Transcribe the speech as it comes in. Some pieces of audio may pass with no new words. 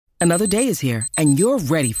Another day is here, and you're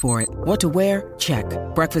ready for it. What to wear? Check.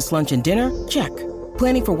 Breakfast, lunch, and dinner? Check.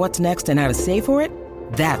 Planning for what's next and how to save for it?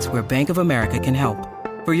 That's where Bank of America can help.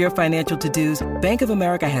 For your financial to-dos, Bank of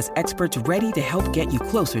America has experts ready to help get you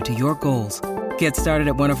closer to your goals. Get started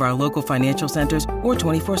at one of our local financial centers or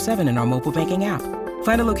 24/7 in our mobile banking app.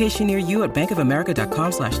 Find a location near you at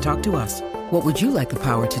bankofamerica.com/talktous. What would you like the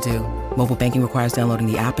power to do? Mobile banking requires downloading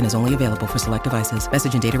the app and is only available for select devices.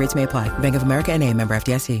 Message and data rates may apply. Bank of America N.A., member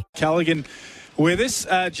FDIC. Callaghan with us.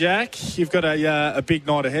 Jack, you've got a big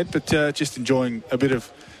night ahead, but just enjoying a bit of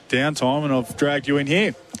downtime, and I've dragged you in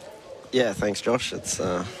here. Yeah, thanks, Josh. It's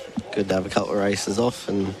good to have a couple of races off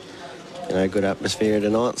and, good atmosphere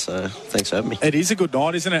tonight, so thanks for having me. It is a good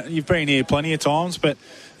night, isn't it? You've been here plenty of times, but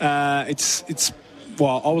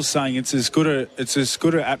well, I was saying it's as good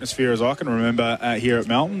an atmosphere as I can remember here at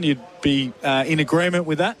Melton. You'd be in agreement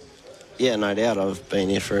with that? Yeah, no doubt. I've been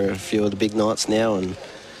here for a few of the big nights now, and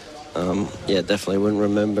definitely wouldn't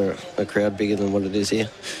remember a crowd bigger than what it is here.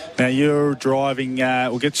 Now you're driving,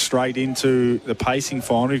 we'll get straight into the pacing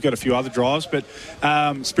final. We've got a few other drives, but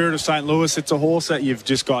Spirit of St. Louis, it's a horse that you've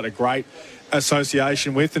just got a great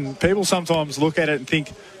association with, and people sometimes look at it and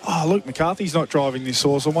think, oh, Luke McCarthy's not driving this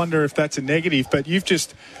horse. I wonder if that's a negative, but you've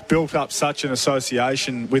just built up such an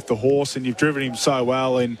association with the horse, and you've driven him so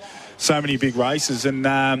well in so many big races, and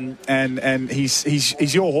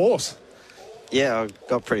he's your horse. Yeah, I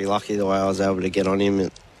got pretty lucky the way I was able to get on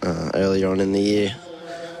him earlier on in the year.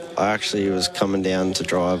 I actually was coming down to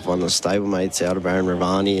drive one of the stablemates out of Baron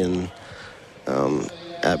Ravani and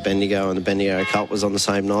at Bendigo, and the Bendigo Cup was on the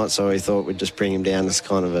same night, so we thought we'd just bring him down as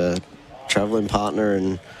kind of a travelling partner,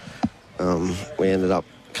 and we ended up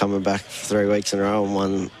coming back 3 weeks in a row and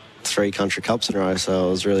won 3 country cups in a row, so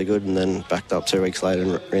it was really good, and then backed up 2 weeks later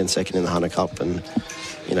and ran second in the Hunter Cup, and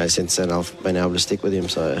since then I've been able to stick with him,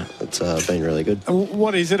 so it's been really good.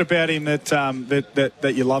 What is it about him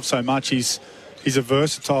that you love so much? He's a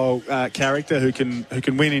versatile character who can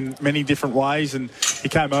win in many different ways, and he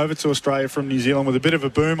came over to Australia from New Zealand with a bit of a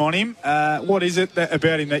boom on him. What is it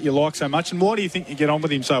about him that you like so much, and why do you think you get on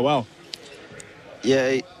with him so well?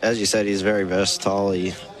 Yeah, as you said, he's very versatile.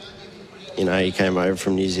 He came over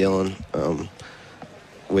from New Zealand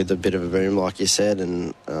with a bit of a boom, like you said,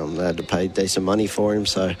 and they had to pay decent money for him,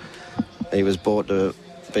 so he was bought to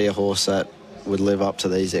be a horse that would live up to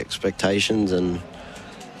these expectations, and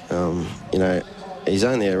he's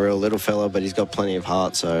only a real little fella, but he's got plenty of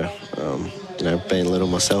heart, so being little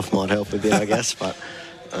myself might help a bit, I guess, but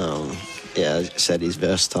as you said, he's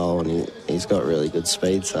versatile and he's got really good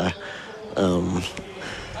speed, so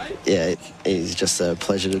he's just a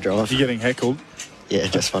pleasure to drive. You're getting heckled? Yeah,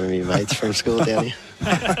 just one of my mates from school down here.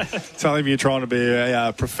 Tell him you're trying to be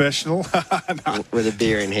a professional. No. With a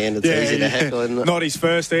beer in hand, it's easy to heckle, isn't it? Not his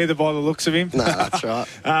first either, by the looks of him. No, that's right.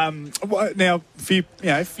 Now,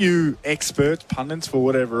 a few experts, pundits, for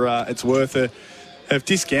whatever it's worth, have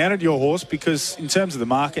discounted your horse because in terms of the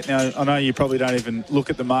market, now I know you probably don't even look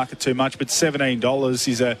at the market too much, but $17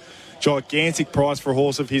 is a gigantic price for a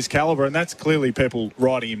horse of his calibre, and that's clearly people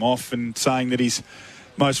writing him off and saying that his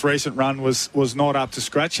most recent run was not up to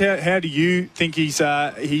scratch. How do you think he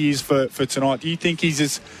is for tonight? Do you think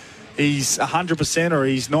he's 100% or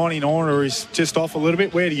he's 99 or he's just off a little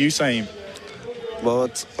bit? Where do you see him? Well,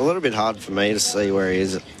 it's a little bit hard for me to see where he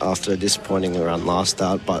is after a disappointing run last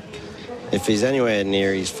start, but if he's anywhere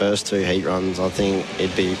near his first 2 heat runs, I think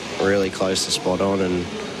he'd be really close to spot on, and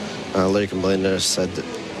Luke and Belinda said that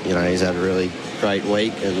he's had a really great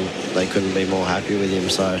week and they couldn't be more happy with him,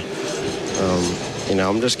 so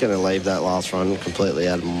I'm just going to leave that last run completely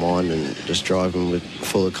out of my mind and just drive him with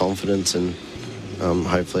full of confidence, and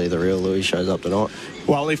hopefully the real Louis shows up tonight.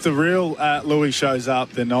 Well, if the real Louis shows up,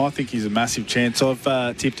 then I think he's a massive chance. I've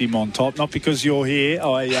tipped him on top, not because you're here.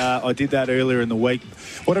 I did that earlier in the week.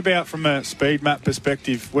 What about from a speed map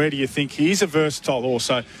perspective? Where do you think he's a versatile horse?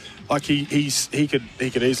 So, like he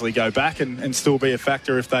could easily go back and still be a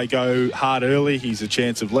factor if they go hard early. He's a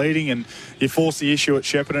chance of leading, and you forced the issue at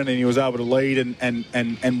Shepparton, and he was able to lead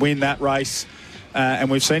and win that race. And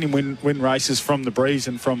we've seen him win races from the breeze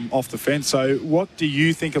and from off the fence. So what do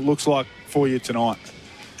you think it looks like for you tonight?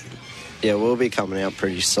 Yeah, we'll be coming out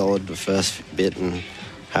pretty solid the first bit and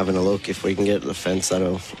having a look. If we can get to the fence,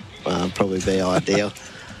 that'll probably be ideal.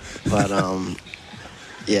 But,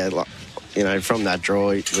 from that draw,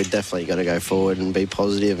 we're definitely got to go forward and be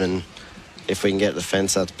positive, and if we can get to the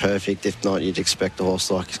fence, that's perfect. If not, you'd expect a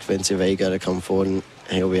horse like Expensive Ego to come forward and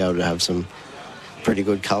he'll be able to have some pretty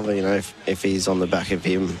good cover. If he's on the back of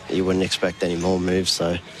him, you wouldn't expect any more moves,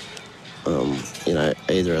 so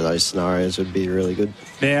either of those scenarios would be really good.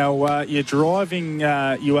 Now, you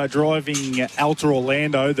are driving Alta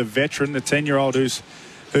Orlando, the veteran, the 10-year-old who's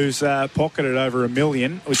pocketed over $1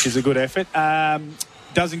 million, which is a good effort.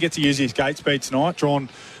 Doesn't get to use his gate speed tonight, drawn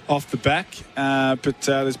off the back, but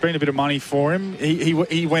there's been a bit of money for him.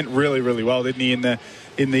 He went really, really well, didn't he, in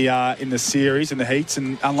the series, in the heats,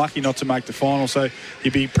 and unlucky not to make the final. So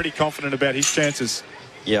you'd be pretty confident about his chances.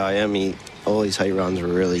 Yeah, I am. All his heat runs were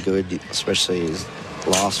really good, especially his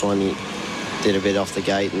last one. He did a bit off the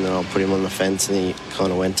gate, and then I put him on the fence, and he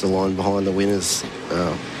kind of went to the line behind the winners,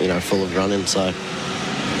 full of running. So,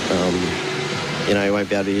 he won't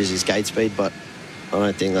be able to use his gate speed, but I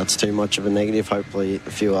don't think that's too much of a negative. Hopefully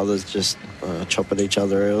a few others just chop at each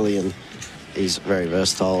other early, and he's very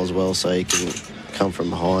versatile as well, so he can come from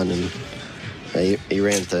behind. And he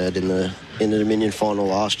ran third in the Dominion final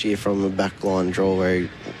last year from a backline draw where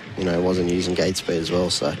he wasn't using gate speed as well.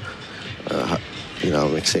 So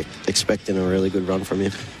I'm expecting a really good run from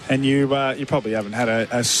him. And you probably haven't had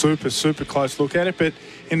a super close look at it, but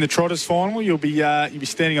in the Trotters final you'll be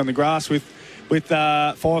standing on the grass with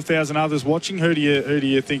 5,000 others watching. Who do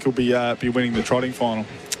you think will be winning the trotting final?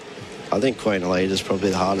 I think Queen Elite is probably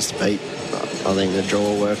the hardest to beat. I think the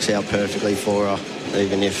draw works out perfectly for her,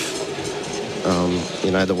 even if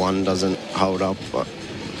the one doesn't hold up. But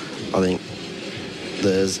I think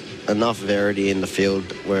there's enough variety in the field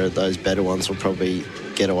where those better ones will probably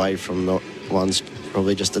get away from the ones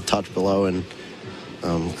probably just a touch below. And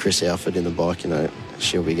Chris Alford in the bike,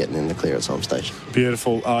 she'll be getting in the clear at some stage.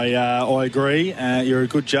 Beautiful. I agree. You're a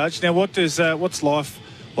good judge. Now, what's life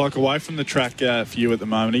like away from the track for you at the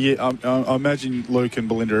moment? I imagine Luke and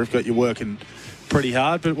Belinda have got you working pretty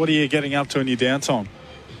hard, but what are you getting up to in your downtime?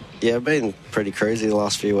 Yeah, I've been pretty crazy the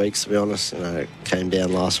last few weeks, to be honest. I came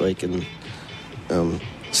down last week and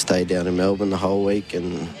stayed down in Melbourne the whole week,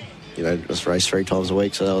 and just raced 3 times a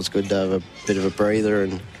week, so that was good to have a bit of a breather,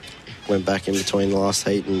 and went back in between the last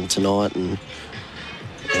heat and tonight, and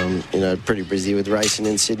pretty busy with racing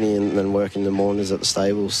in Sydney and then working the mornings at the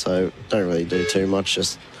stables, so don't really do too much.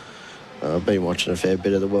 Just I've been watching a fair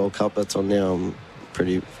bit of the World Cup that's on now. I'm a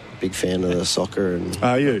pretty big fan of the soccer. And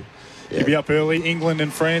are you? Yeah. You'll be up early, England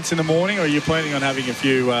and France in the morning, or are you planning on having a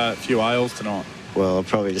few ales tonight? Well, it'll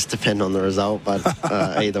probably just depend on the result, but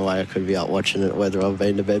either way I could be out watching it, whether I've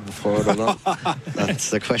been to bed before it or not.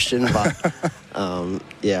 That's the question. But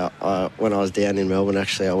when I was down in Melbourne,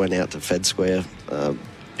 actually, I went out to Fed Square.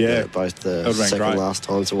 Both the second last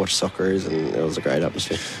time to watch Socceroos, and it was a great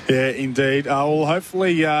atmosphere. Yeah, indeed. Well,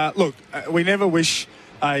 hopefully, look, we never wish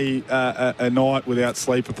a night without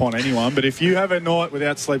sleep upon anyone, but if you have a night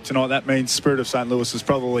without sleep tonight, that means Spirit of St. Louis has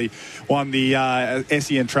probably won the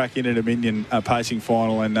SEN Track in a Dominion pacing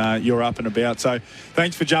final, and you're up and about. So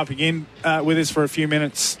thanks for jumping in with us for a few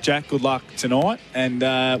minutes, Jack. Good luck tonight, and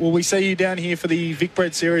will we see you down here for the Vic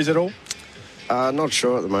Bred Series at all? Not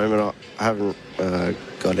sure at the moment. I haven't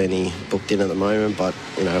got any booked in at the moment, but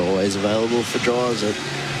always available for drives.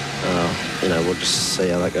 We'll just see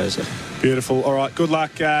how that goes. Beautiful. All right. Good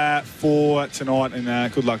luck for tonight,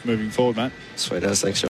 and good luck moving forward, mate. Sweet as. Thanks.